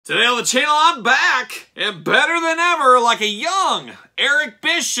Today on the channel, I'm back, and better than ever, like a young Eric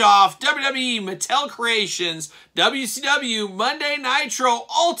Bischoff, WWE Mattel Creations, WCW Monday Nitro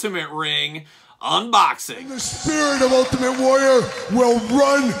Ultimate Ring unboxing. And the spirit of Ultimate Warrior will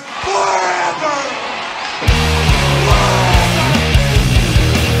run forever!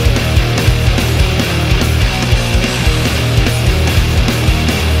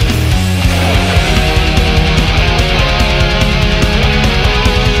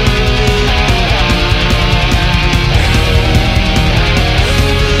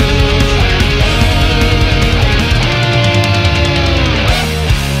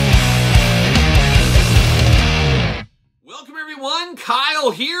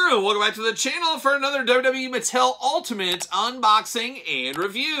 Kyle here, and welcome back to the channel for another WWE Mattel Ultimate unboxing and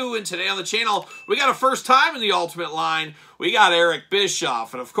review. And today on the channel, we got a first time in the Ultimate line. We got Eric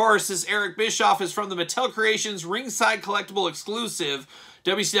Bischoff. And of course, this Eric Bischoff is from the Mattel Creations Ringside Collectible exclusive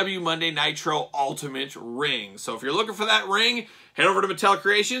WCW Monday Nitro Ultimate Ring. So if you're looking for that ring, head over to Mattel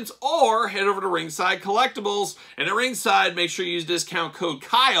Creations or head over to Ringside Collectibles. And at Ringside, make sure you use discount code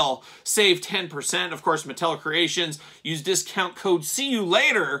Kyle, save 10%. Of course, Mattel Creations, use discount code See You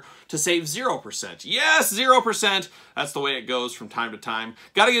Later to save 0%. Yes, 0%. That's the way it goes from time to time.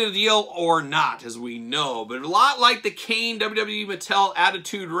 Got to get a deal or not, as we know. But a lot like the Kane WWE Mattel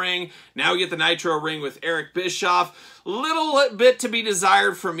Attitude Ring, now we get the Nitro Ring with Eric Bischoff. Little bit to be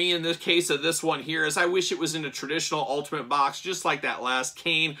desired for me in this case of this one here, as I wish it was in a traditional Ultimate box, just like that last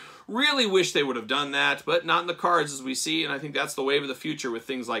Kane. Really wish they would have done that, but not in the cards as we see, and I think that's the wave of the future with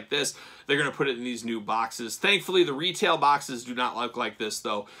things like this. They're going to put it in these new boxes. Thankfully, the retail boxes do not look like this,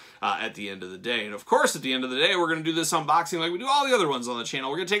 though, at the end of the day. And of course, at the end of the day, we're going to do this unboxing like we do all the other ones on the channel.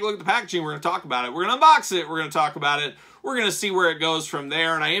 We're going to take a look at the packaging. We're going to talk about it. We're going to unbox it. We're going to talk about it. We're going to see where it goes from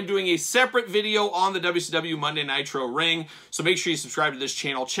there. And I am doing a separate video on the WCW Monday Nitro Ring, so make sure you subscribe to this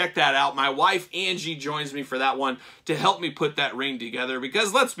channel. Check that out. My wife, Angie, joins me for that one to help me put that ring together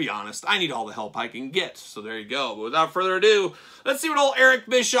because, let's be honest, I need all the help I can get. So there you go. But without further ado, let's see what old Eric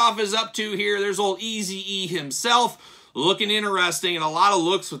Bischoff is up to here. There's old Eazy-E himself. Looking interesting, and a lot of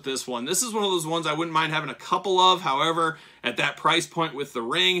looks with this one. This is one of those ones I wouldn't mind having a couple of. However, at that price point with the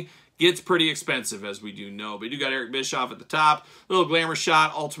ring, gets pretty expensive, as we do know. But you do got Eric Bischoff at the top. Little glamour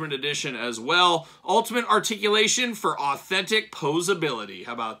shot, Ultimate Edition as well. Ultimate articulation for authentic posability.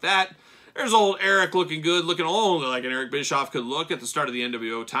 How about that? There's old Eric looking good, looking only like an Eric Bischoff could look at the start of the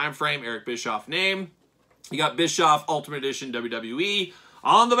NWO time frame. Eric Bischoff name. You got Bischoff Ultimate Edition WWE.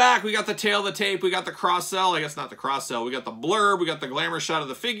 On the back, we got the tail of the tape, we got the cross-sell, I guess not the cross-sell, we got the blurb, we got the glamour shot of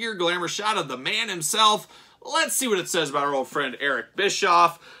the figure, glamour shot of the man himself. Let's see what it says about our old friend Eric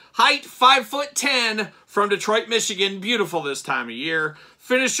Bischoff. Height, 5'10", from Detroit, Michigan, beautiful this time of year.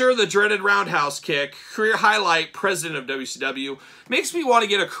 Finisher, the dreaded roundhouse kick. Career highlight, president of WCW. Makes me want to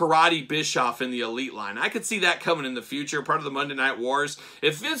get a karate Bischoff in the elite line. I could see that coming in the future, part of the Monday Night Wars.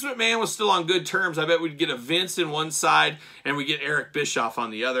 If Vince McMahon was still on good terms, I bet we'd get a Vince in one side, and we get Eric Bischoff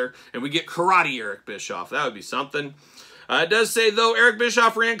on the other, and we get karate Eric Bischoff. That would be something. It does say, though, Eric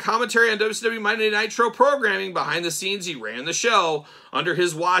Bischoff ran commentary on WCW Monday Nitro programming. Behind the scenes, he ran the show. Under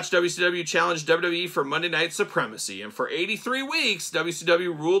his watch, WCW challenged WWE for Monday Night Supremacy. And for 83 weeks,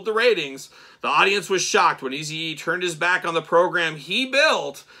 WCW ruled the ratings. The audience was shocked when Eazy-E turned his back on the program he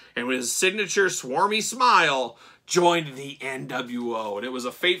built, and with his signature swarmy smile, joined the NWO. And it was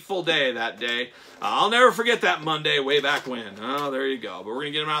a fateful day that day. I'll never forget that Monday way back when. Oh, there you go. But we're going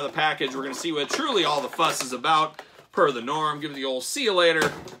to get him out of the package. We're going to see what truly all the fuss is about. Per the norm, give the old see you later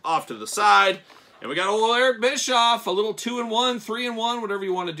off to the side. And we got old Eric Bischoff, a little 2-in-1, 3-in-1, whatever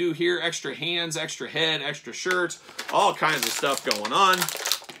you want to do here. Extra hands, extra head, extra shirt, all kinds of stuff going on.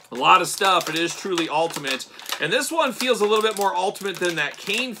 A lot of stuff. It is truly ultimate. And this one feels a little bit more ultimate than that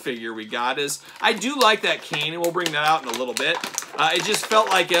Kane figure we got. I do like that Kane, and we'll bring that out in a little bit. It just felt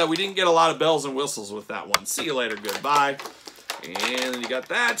like we didn't get a lot of bells and whistles with that one. See you later, goodbye. And then you got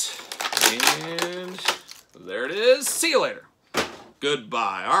that. And there it is. See you later.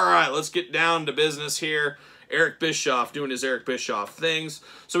 Goodbye. All right, let's get down to business here. Eric Bischoff doing his Eric Bischoff things.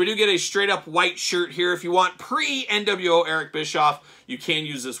 So we do get a straight-up white shirt here. If you want pre-NWO Eric Bischoff, you can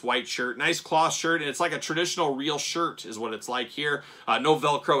use this white shirt. Nice cloth shirt, and it's like a traditional real shirt is what it's like here. No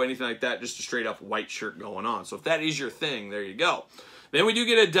Velcro, anything like that, just a straight-up white shirt going on. So if that is your thing, there you go. Then we do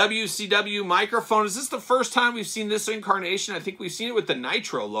get a WCW microphone. Is this the first time we've seen this incarnation? I think we've seen it with the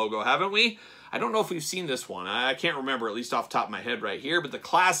Nitro logo, haven't we? I don't know if we've seen this one. I can't remember, at least off the top of my head right here, but the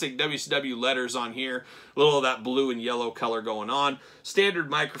classic WCW letters on here, a little of that blue and yellow color going on. Standard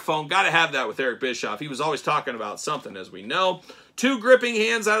microphone, got to have that with Eric Bischoff. He was always talking about something, as we know. 2 gripping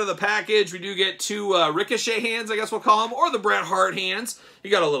hands out of the package. We do get 2 Ricochet hands, I guess we'll call them, or the Bret Hart hands. You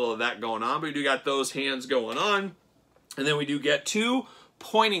got a little of that going on, but we do got those hands going on. And then we do get 2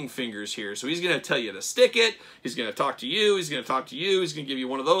 pointing fingers here. So he's going to tell you to stick it. He's going to talk to you. He's going to talk to you. He's going to give you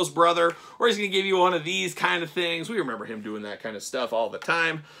one of those, brother. Or he's going to give you one of these kind of things. We remember him doing that kind of stuff all the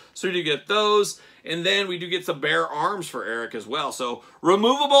time. So we do get those. And then we do get some bare arms for Eric as well. So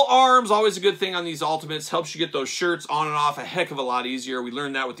removable arms, always a good thing on these Ultimates. Helps you get those shirts on and off a heck of a lot easier. We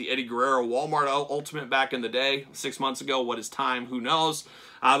learned that with the Eddie Guerrero Walmart Ultimate back in the day, 6 months ago. What is time? Who knows?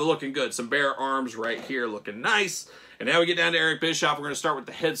 But looking good. Some bare arms right here looking nice. And now we get down to Eric Bischoff. We're going to start with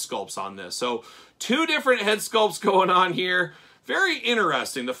the head sculpts on this. So 2 different head sculpts going on here. Very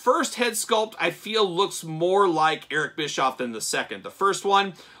interesting. The first head sculpt, I feel, looks more like Eric Bischoff than the second. The first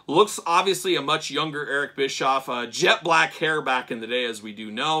one looks obviously a much younger Eric Bischoff. Jet black hair back in the day, as we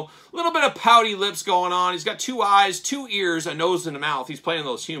do know. A little bit of pouty lips going on. He's got 2 eyes, 2 ears, a nose, and a mouth. He's playing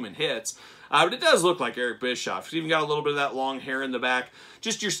those human hits. But it does look like Eric Bischoff. He's even got a little bit of that long hair in the back.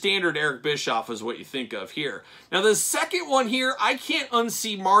 Just your standard Eric Bischoff is what you think of here. Now, the second one here, I can't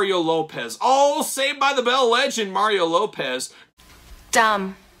unsee Mario Lopez. Oh, Saved by the Bell legend Mario Lopez.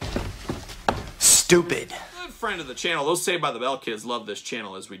 Dumb. Stupid. Good friend of the channel. Those Saved by the Bell kids love this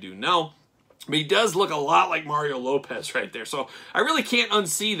channel, as we do know. But he does look a lot like Mario Lopez right there. So I really can't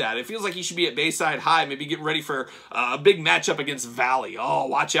unsee that. It feels like he should be at Bayside High, maybe getting ready for a big matchup against Valley. Oh,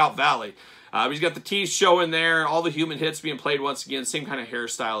 watch out, Valley. He's got the teeth showing there, all the human hits being played once again, same kind of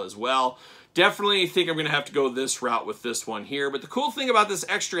hairstyle as well. Definitely think I'm going to have to go this route with this one here. But the cool thing about this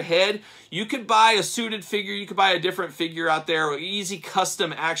extra head, you could buy a suited figure, you could buy a different figure out there, easy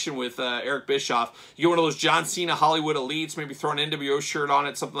custom action with Eric Bischoff. You get one of those John Cena Hollywood Elites, maybe throw an NWO shirt on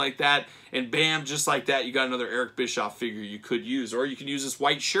it, something like that, and bam, just like that, you got another Eric Bischoff figure you could use. Or you can use this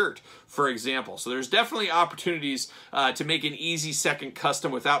white shirt, for example. So there's definitely opportunities to make an easy second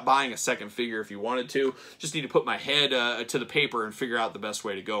custom without buying a second figure if you wanted to. Just need to put my head to the paper and figure out the best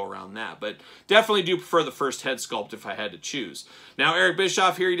way to go around that. But definitely do prefer the first head sculpt if I had to choose. Now, Eric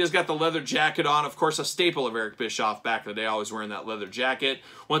Bischoff here, he just got the leather jacket on. Of course, a staple of Eric Bischoff back in the day, always wearing that leather jacket.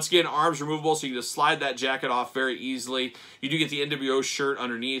 Once again, arms removable, so you can just slide that jacket off very easily. You do get the NWO shirt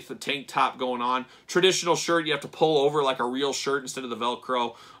underneath, the tank top going on. Traditional shirt, you have to pull over like a real shirt instead of the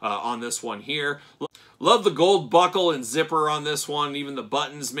Velcro on this one here. Love the gold buckle and zipper on this one. Even the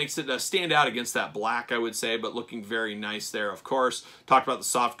buttons makes it stand out against that black, I would say, but looking very nice there, of course. Talked about the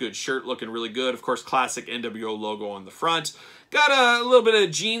soft goods shirt looking really good. Of course, classic NWO logo on the front. Got a little bit of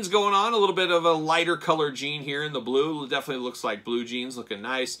jeans going on, a little bit of a lighter color jean here in the blue. Definitely looks like blue jeans, looking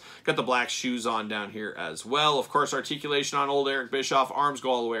nice. Got the black shoes on down here as well. Of course, articulation on old Eric Bischoff. Arms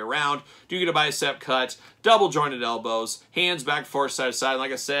go all the way around. Do get a bicep cut, double jointed elbows, hands back, forth, side to side.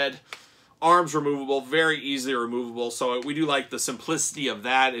 Like I said, arms removable, very easily removable, so we do like the simplicity of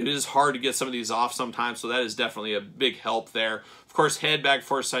that. It is hard to get some of these off sometimes, so that is definitely a big help there. Of course, head back,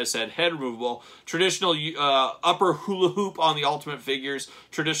 forth, side, side, head removable. Traditional upper hula hoop on the Ultimate figures.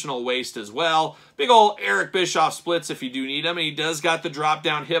 Traditional waist as well. Big old Eric Bischoff splits if you do need them, and he does got the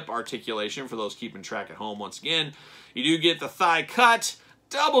drop-down hip articulation for those keeping track at home once again. You do get the thigh cut.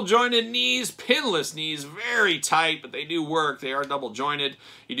 Double jointed knees, pinless knees, very tight, but they do work. They are double jointed.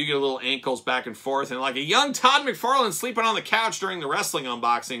 You do get a little ankles back and forth. And like a young Todd McFarlane sleeping on the couch during the wrestling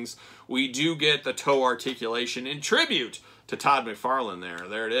unboxings, we do get the toe articulation in tribute to Todd McFarlane there.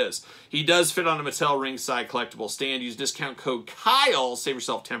 There it is. He does fit on a Mattel Ringside Collectible stand. Use discount code Kyle. Save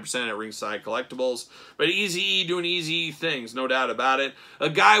yourself 10% at Ringside Collectibles. But Easy doing easy things, no doubt about it. A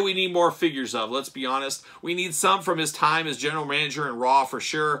guy we need more figures of, let's be honest. We need some from his time as general manager in Raw for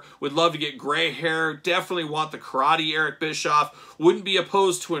sure. Would love to get gray hair. Definitely want the karate Eric Bischoff. Wouldn't be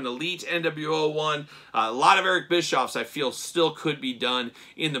opposed to an Elite NWO one. A lot of Eric Bischoffs I feel still could be done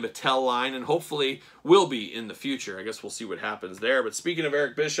in the Mattel line and hopefully will be in the future. I guess we'll see what happens there. But speaking of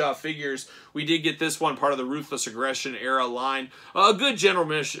Eric Bischoff figures, we did get this one part of the Ruthless Aggression era line. A good general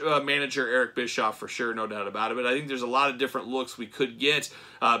manager Eric Bischoff for sure, no doubt about it. But I think there's a lot of different looks we could get.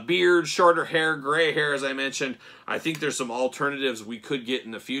 Beard, shorter hair, gray hair, as I mentioned. I think there's some alternatives we could get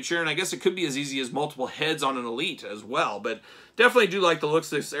in the future. And I guess it could be as easy as multiple heads on an Elite as well. But definitely do like the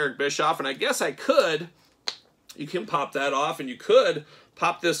looks of this Eric Bischoff. And I guess I could, you can pop that off and you could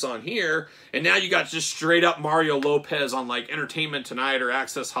pop this on here, and now you got just straight up Mario Lopez on like Entertainment Tonight or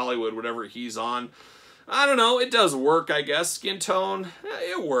Access Hollywood, whatever he's on. I don't know, it does work, I guess. Skin tone,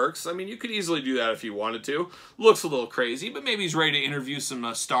 it works. I mean, you could easily do that if you wanted to. Looks a little crazy, but maybe he's ready to interview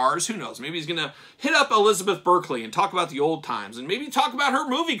some stars. Who knows? Maybe he's going to hit up Elizabeth Berkley and talk about the old times, and maybe talk about her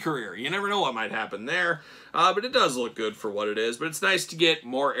movie career. You never know what might happen there. But it does look good for what it is. But it's nice to get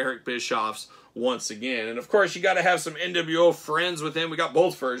more Eric Bischoffs once again. And of course, you got to have some NWO friends with him. We got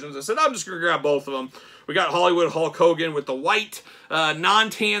both versions. I said, I'm just going to grab both of them. We got Hollywood Hulk Hogan with the white,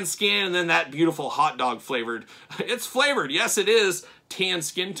 non-tan skin, and then that beautiful hot dog flavored. It's flavored. Yes, it is. Tan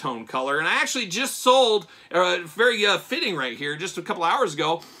skin tone color. And I actually just sold, very fitting right here, just a couple hours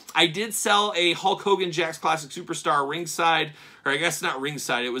ago, I did sell a Hulk Hogan Jack's Classic Superstar ringside, or I guess not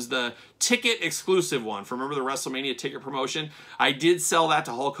ringside, it was the ticket exclusive one from, remember the WrestleMania ticket promotion? I did sell that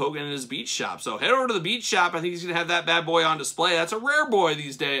to Hulk Hogan in his beach shop. So head over to the beach shop. I think he's going to have that bad boy on display. That's a rare boy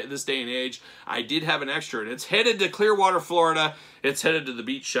this day and age. I did have an extra, and it's headed to Clearwater, Florida. It's headed to the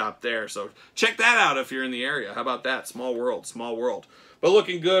beach shop there. So check that out if you're in the area. How about that? Small world, small world. But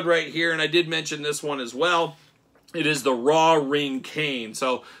looking good right here, and I did mention this one as well. It is the Raw Ring Kane.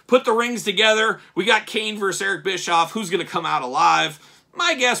 So put the rings together. We got Kane versus Eric Bischoff. Who's going to come out alive?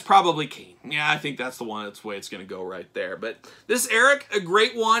 My guess, probably Kane. Yeah, I think that's the one. That's the way it's going to go right there. But this Eric, a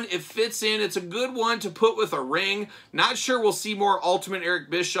great one. It fits in. It's a good one to put with a ring. Not sure we'll see more Ultimate Eric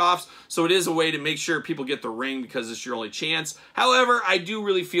Bischoffs, so it is a way to make sure people get the ring because it's your only chance. However, I do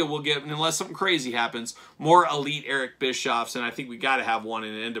really feel we'll get, unless something crazy happens, more Elite Eric Bischoffs, and I think we got to have one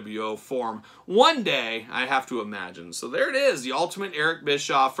in an NWO form one day, I have to imagine. So there it is, the Ultimate Eric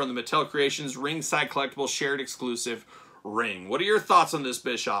Bischoff from the Mattel Creations Ringside Collectible Shared Exclusive ring. What are your thoughts on this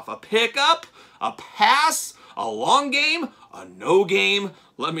Bischoff? A pickup? A pass? A long game? A no game?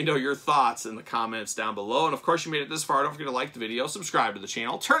 Let me know your thoughts in the comments down below. And of course, you made it this far. Don't forget to like the video, subscribe to the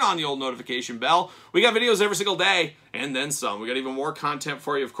channel, turn on the old notification bell. We got videos every single day and then some. We got even more content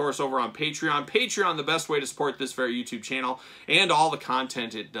for you, of course, over on Patreon. Patreon, the best way to support this very YouTube channel and all the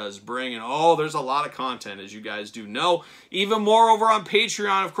content it does bring. And oh, there's a lot of content, as you guys do know. Even more over on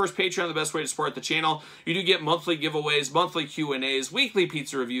Patreon. Of course, Patreon, the best way to support the channel. You do get monthly giveaways, monthly Q&As, weekly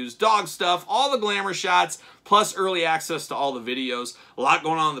pizza reviews, dog stuff, all the glamour shots, plus early access to all the videos. A lot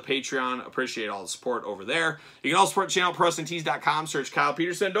going on the Patreon. Appreciate all the support over there. You can also support the channel at ProWrestlingTees.com. Search Kyle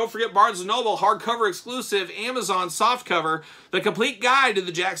Peterson. Don't forget Barnes & Noble, hardcover exclusive, Amazon softcover, the complete guide to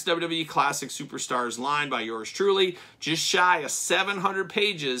the Jack's WWE Classic Superstars line by yours truly. Just shy of 700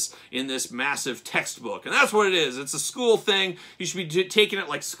 pages in this massive textbook. And that's what it is. It's a school thing. You should be taking it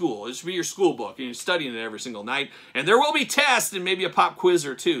like school. It should be your school book, and you're studying it every single night. And there will be tests and maybe a pop quiz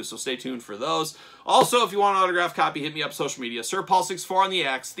or two, so stay tuned for those. Also, if you want an autographed copy, hit me up social media. SirPaul64 on the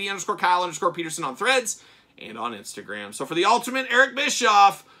X, _Kyle_Peterson on Threads, and on Instagram. So for the Ultimate Eric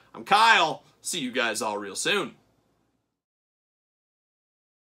Bischoff, I'm Kyle. See you guys all real soon.